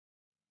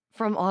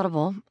From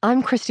Audible,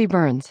 I'm Christy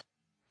Burns.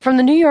 From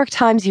the New York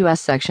Times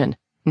U.S. section,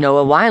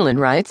 Noah Weiland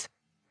writes,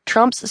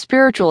 Trump's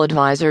spiritual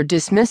advisor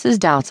dismisses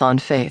doubts on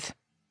faith.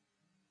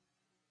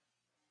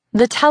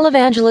 The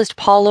televangelist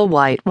Paula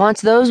White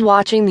wants those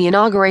watching the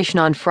inauguration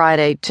on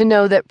Friday to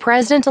know that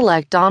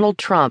President-elect Donald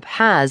Trump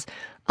has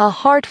a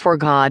heart for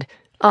God,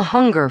 a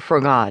hunger for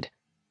God.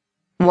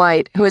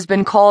 White, who has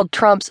been called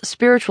Trump's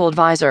spiritual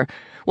advisor,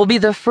 will be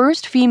the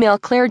first female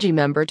clergy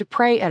member to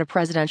pray at a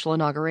presidential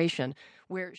inauguration, where